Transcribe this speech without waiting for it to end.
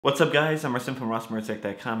What's up guys, I'm Rasim from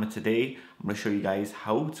RossMertech.com, and today I'm going to show you guys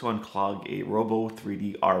how to unclog a Robo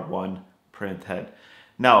 3D R1 print head.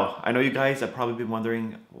 Now, I know you guys have probably been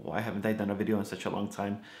wondering, why haven't I done a video in such a long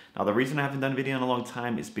time? Now, the reason I haven't done a video in a long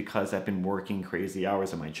time is because I've been working crazy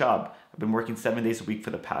hours at my job. I've been working 7 days a week for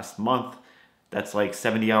the past month. That's like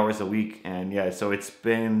 70 hours a week, and yeah, so it's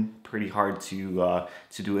been pretty hard to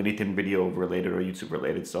do anything video related or YouTube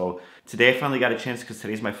related. So today I finally got a chance, because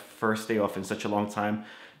today's my first day off in such a long time,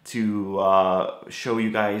 to show you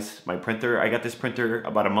guys my printer. I got this printer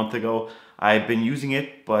about a month ago. I've been using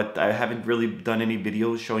it, but I haven't really done any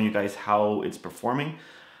videos showing you guys how it's performing.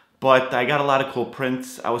 But I got a lot of cool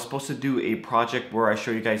prints. I was supposed to do a project where I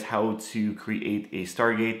show you guys how to create a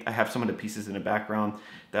Stargate. I have some of the pieces in the background.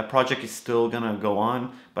 That project is still gonna go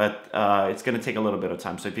on, but it's gonna take a little bit of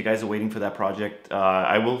time. So if you guys are waiting for that project,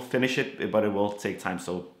 I will finish it, but it will take time,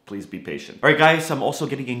 so please be patient. All right guys, I'm also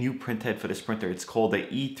getting a new print head for this printer. It's called the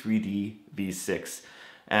E3D V6.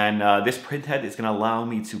 And this print head is gonna allow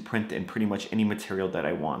me to print in pretty much any material that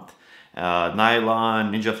I want.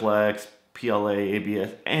 Nylon, Ninja Flex, PLA,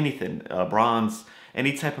 ABS, anything, bronze,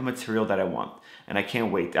 any type of material that I want. And I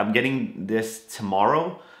can't wait. I'm getting this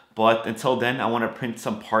tomorrow, but until then I want to print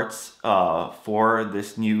some parts for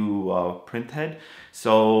this new print head.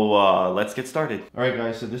 So let's get started. Alright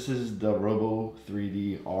guys, so this is the Robo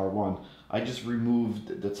 3D R1. I just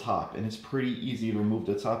removed the top, and it's pretty easy to remove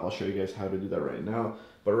the top. I'll show you guys how to do that right now.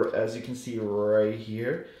 But as you can see right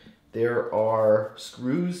here, there are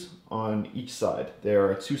screws on each side. There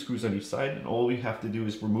are 2 screws on each side, and all we have to do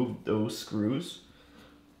is remove those screws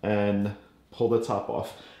and pull the top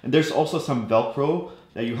off. And there's also some Velcro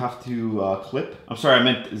that you have to clip. I'm sorry, I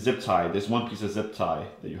meant zip tie. There's one piece of zip tie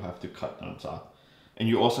that you have to cut on top. And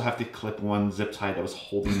you also have to clip one zip tie that was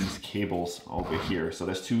holding these cables over here. So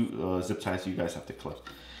there's 2 zip ties you guys have to clip.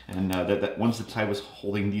 And that one zip tie was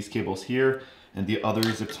holding these cables here, and the other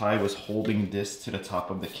zip tie was holding this to the top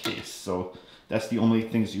of the case. So that's the only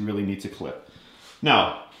things you really need to clip.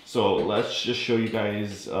 Now, so let's just show you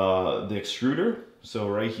guys the extruder. So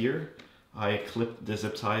right here, I clipped the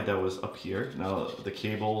zip tie that was up here. Now the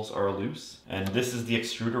cables are loose, and this is the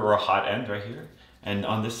extruder, or a hot end right here. And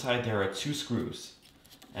on this side, there are 2 screws.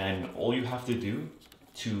 And all you have to do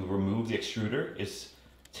to remove the extruder is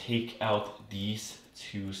take out these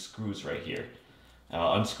 2 screws right here.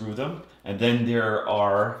 Unscrew them, and then there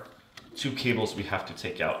are 2 cables we have to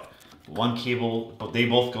take out. One cable, but they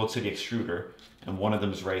both go to the extruder, and one of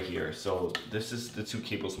them is right here. So this is the 2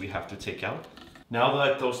 cables we have to take out. Now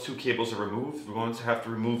that those 2 cables are removed, we're going to have to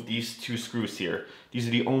remove these 2 screws here. These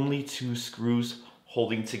are the only 2 screws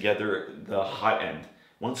holding together the hot end.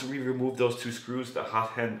 Once we remove those 2 screws, the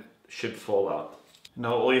hot end should fall out.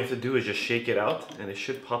 Now all you have to do is just shake it out, and it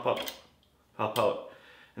should pop out.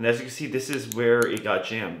 And as you can see, this is where it got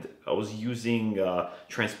jammed. I was using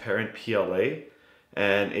transparent PLA,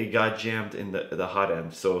 and it got jammed in the hot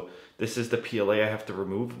end. So this is the PLA I have to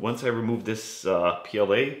remove. Once I remove this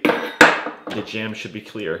PLA, the jam should be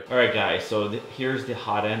clear. All right guys, so here's the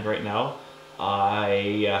hot end right now.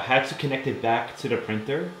 I had to connect it back to the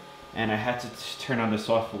printer, and I had to turn on the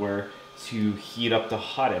software to heat up the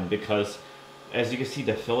hot end, because as you can see,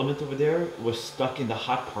 the filament over there was stuck in the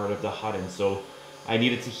hot part of the hot end. So I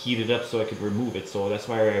needed to heat it up so I could remove it. So that's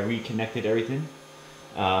why I reconnected everything.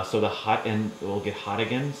 So the hot end will get hot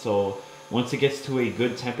again. So once it gets to a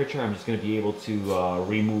good temperature, I'm just going to be able to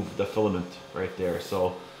remove the filament right there.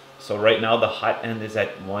 So right now the hot end is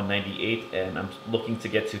at 198, and I'm looking to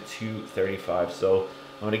get to 235. So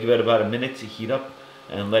I'm going to give it about a minute to heat up,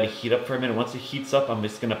 and let it heat up for a minute. Once it heats up, I'm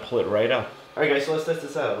just going to pull it right out. Alright guys, so let's test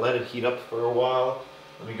this out. Let it heat up for a while.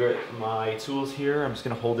 Let me get my tools here. I'm just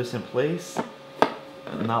going to hold this in place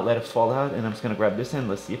and not let it fall out, and I'm just gonna grab this end.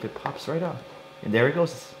 Let's see if it pops right out. And there it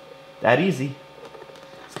goes. That easy.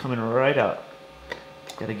 It's coming right out.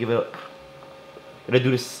 Gotta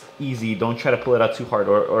do this easy. Don't try to pull it out too hard,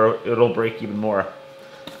 or it'll break even more.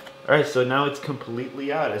 Alright, so now it's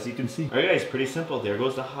completely out, as you can see. Alright guys, pretty simple. There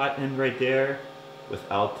goes the hot end right there,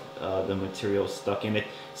 without the material stuck in it.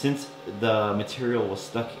 Since the material was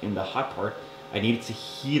stuck in the hot part, I needed to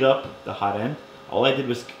heat up the hot end. All I did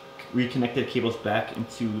was reconnected cables back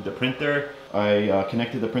into the printer. I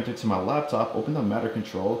connected the printer to my laptop, opened the matter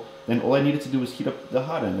control, then all I needed to do was heat up the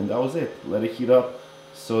hot end, and that was it. Let it heat up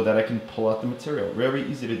so that I can pull out the material. Very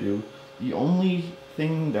easy to do. The only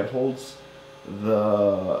thing that holds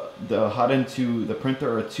the hot end to the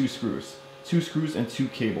printer are 2 screws. 2 screws and 2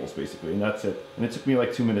 cables basically, and that's it. And it took me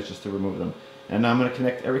like 2 minutes just to remove them. And I'm gonna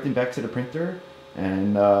connect everything back to the printer,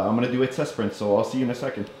 and I'm gonna do a test print, so I'll see you in a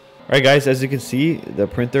second. Alright guys, as you can see, the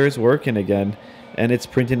printer is working again. and it's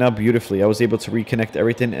printing out beautifully. I was able to reconnect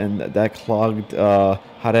everything, and that clogged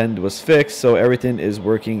hot end was fixed, so everything is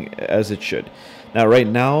working as it should. Now right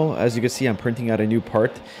now, as you can see, I'm printing out a new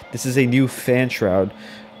part. This is a new fan shroud.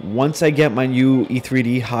 Once I get my new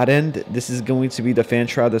E3D hot end, this is going to be the fan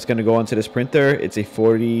shroud that's going to go onto this printer. It's a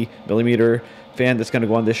 40mm fan that's going to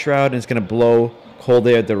go on this shroud, and it's going to blow cold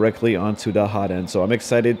air directly onto the hot end. So I'm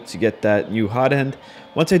excited to get that new hot end.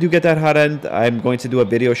 Once I do get that hot end, I'm going to do a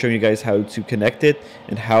video showing you guys how to connect it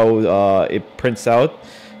and how it prints out.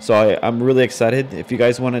 So I'm really excited. If you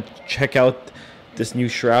guys want to check out this new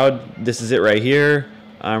shroud, this is it right here.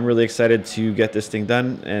 I'm really excited to get this thing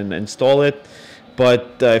done and install it.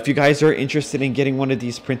 But if you guys are interested in getting one of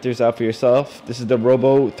these printers out for yourself, this is the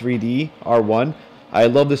Robo 3D R1. I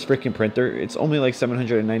love this freaking printer. It's only like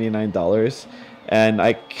 $799, and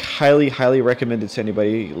I highly recommend it to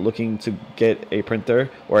anybody looking to get a printer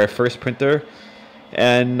or a first printer.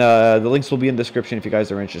 And the links will be in the description if you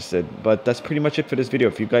guys are interested. But that's pretty much it for this video.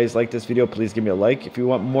 If you guys like this video, please give me a like. If you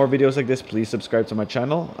want more videos like this, please subscribe to my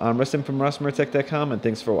channel. I'm Rustin from RossMoreTech.com, and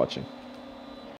thanks for watching.